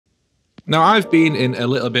Now, I've been in a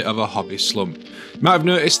little bit of a hobby slump. You might have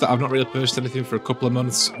noticed that I've not really posted anything for a couple of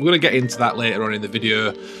months. We're going to get into that later on in the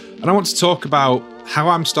video. And I want to talk about how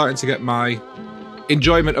I'm starting to get my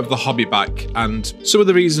enjoyment of the hobby back and some of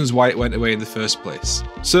the reasons why it went away in the first place.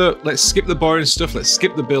 So let's skip the boring stuff, let's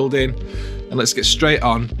skip the building, and let's get straight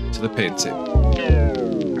on to the painting.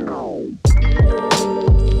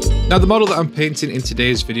 Now, the model that I'm painting in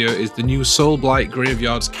today's video is the new Soulblight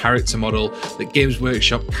Graveyard's character model that Games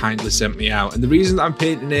Workshop kindly sent me out. And the reason that I'm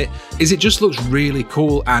painting it is it just looks really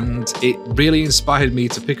cool and it really inspired me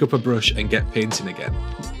to pick up a brush and get painting again.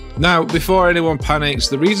 Now, before anyone panics,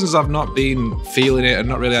 the reasons I've not been feeling it and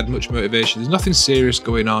not really had much motivation, there's nothing serious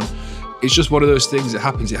going on. It's just one of those things that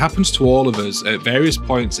happens. It happens to all of us at various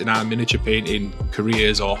points in our miniature painting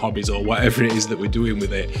careers or hobbies or whatever it is that we're doing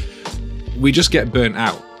with it. We just get burnt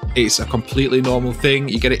out. It's a completely normal thing.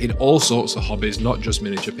 You get it in all sorts of hobbies, not just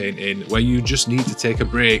miniature painting, where you just need to take a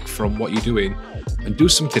break from what you're doing and do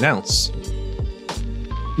something else.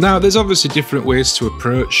 Now, there's obviously different ways to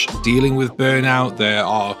approach dealing with burnout. There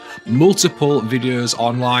are multiple videos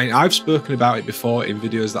online. I've spoken about it before in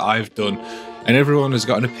videos that I've done, and everyone has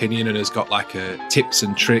got an opinion and has got like tips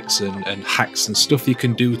and tricks and hacks and stuff you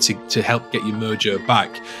can do to help get your mojo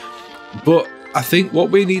back. But I think what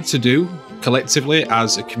we need to do collectively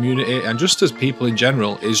as a community and just as people in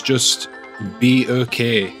general is just be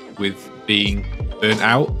okay with being burnt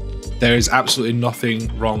out. There is absolutely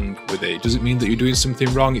nothing wrong with it. It doesn't mean that you're doing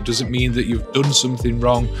something wrong. It doesn't mean that you've done something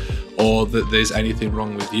wrong or that there's anything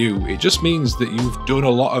wrong with you. It just means that you've done a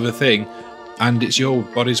lot of a thing and it's your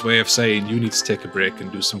body's way of saying you need to take a break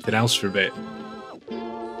and do something else for a bit.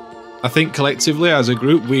 I think collectively as a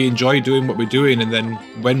group we enjoy doing what we're doing, and then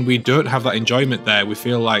when we don't have that enjoyment there, we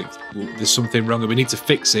feel like there's something wrong and we need to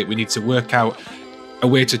fix it. We need to work out a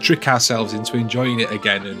way to trick ourselves into enjoying it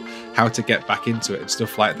again and how to get back into it and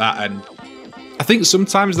stuff like that. And I think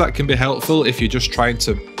sometimes that can be helpful if you're just trying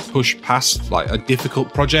to push past like a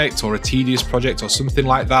difficult project or a tedious project or something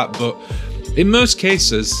like that. But in most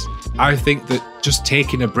cases, I think that just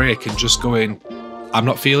taking a break and just going, I'm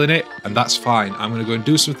not feeling it, and that's fine. I'm going to go and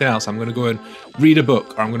do something else. I'm going to go and read a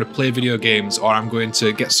book, or I'm going to play video games, or I'm going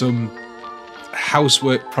to get some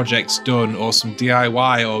housework projects done, or some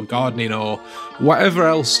DIY or gardening or whatever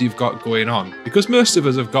else you've got going on. Because most of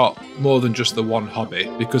us have got more than just the one hobby,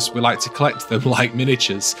 because we like to collect them like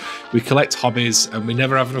miniatures. We collect hobbies and we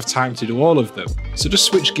never have enough time to do all of them. So just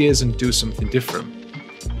switch gears and do something different.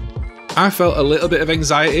 I felt a little bit of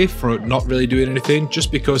anxiety for not really doing anything, just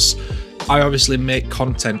because I obviously make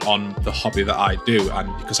content on the hobby that I do,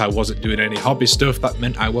 and because I wasn't doing any hobby stuff, that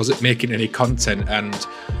meant I wasn't making any content. And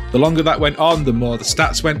the longer that went on, the more the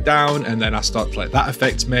stats went down, and then I started to let that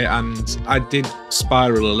affect me, and I did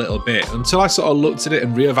spiral a little bit until I sort of looked at it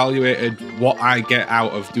and reevaluated what I get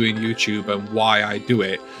out of doing YouTube and why I do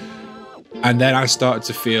it. And then I started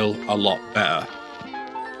to feel a lot better.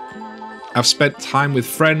 I've spent time with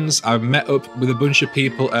friends. I've met up with a bunch of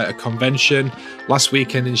people at a convention last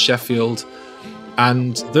weekend in Sheffield.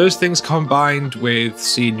 And those things combined with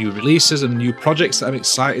seeing new releases and new projects that I'm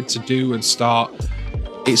excited to do and start,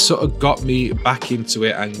 it sort of got me back into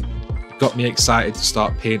it and got me excited to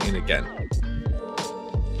start painting again.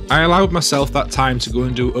 I allowed myself that time to go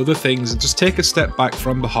and do other things and just take a step back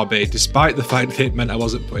from the hobby, despite the fact that it meant I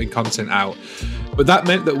wasn't putting content out. But that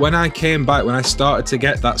meant that when I came back, when I started to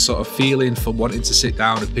get that sort of feeling for wanting to sit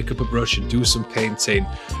down and pick up a brush and do some painting,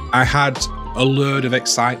 I had a load of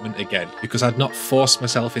excitement again, because I'd not forced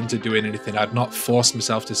myself into doing anything. I'd not forced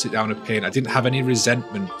myself to sit down and paint. I didn't have any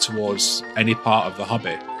resentment towards any part of the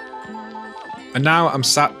hobby. And now I'm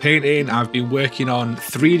sat painting. I've been working on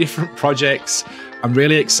 3 different projects. I'm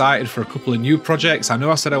really excited for a couple of new projects. I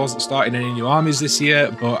know I said I wasn't starting any new armies this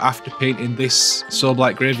year, but after painting this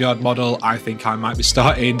Soulblight Graveyard model, I think I might be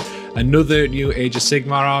starting another new Age of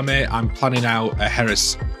Sigmar army. I'm planning out a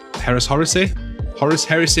Horus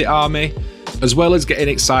Heresy army, as well as getting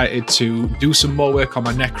excited to do some more work on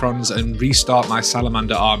my Necrons and restart my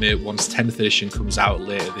Salamander army once 10th edition comes out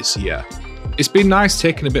later this year. It's been nice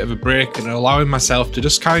taking a bit of a break and allowing myself to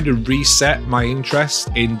just kind of reset my interest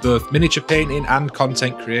in both miniature painting and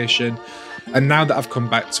content creation. And now that I've come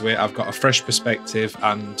back to it, I've got a fresh perspective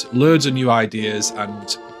and loads of new ideas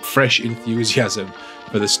and fresh enthusiasm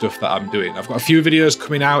for the stuff that I'm doing. I've got a few videos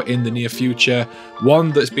coming out in the near future.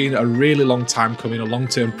 One that's been a really long time coming, a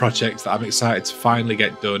long-term project that I'm excited to finally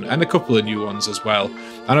get done, and a couple of new ones as well.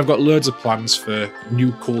 And I've got loads of plans for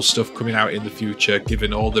new cool stuff coming out in the future,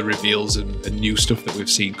 given all the reveals and new stuff that we've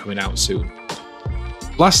seen coming out soon.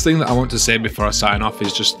 Last thing that I want to say before I sign off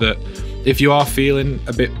is just that if you are feeling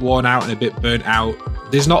a bit worn out and a bit burnt out,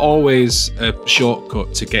 there's not always a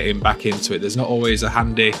shortcut to getting back into it. There's not always a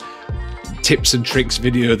handy tips and tricks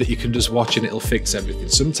video that you can just watch and it'll fix everything.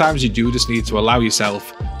 Sometimes you do just need to allow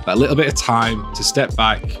yourself that little bit of time to step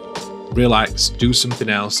back, relax, do something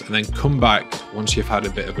else, and then come back once you've had a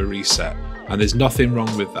bit of a reset. And there's nothing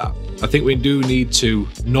wrong with that. I think we do need to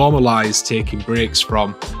normalize taking breaks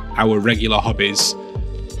from our regular hobbies,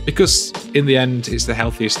 because in the end it's the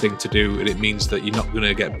healthiest thing to do, and it means that you're not going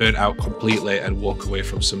to get burnt out completely and walk away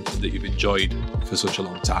from something that you've enjoyed for such a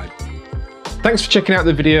long time. Thanks for checking out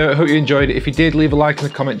the video. I hope you enjoyed it. If you did, leave a like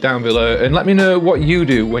and a comment down below and let me know what you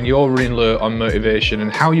do when you're running low on motivation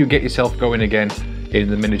and how you get yourself going again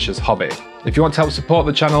in the miniatures hobby. If you want to help support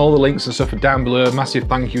the channel, all the links and stuff are down below. Massive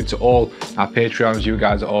thank you to all our Patreons. You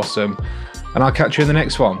guys are awesome. And I'll catch you in the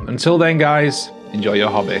next one. Until then, guys, enjoy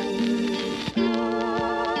your hobby.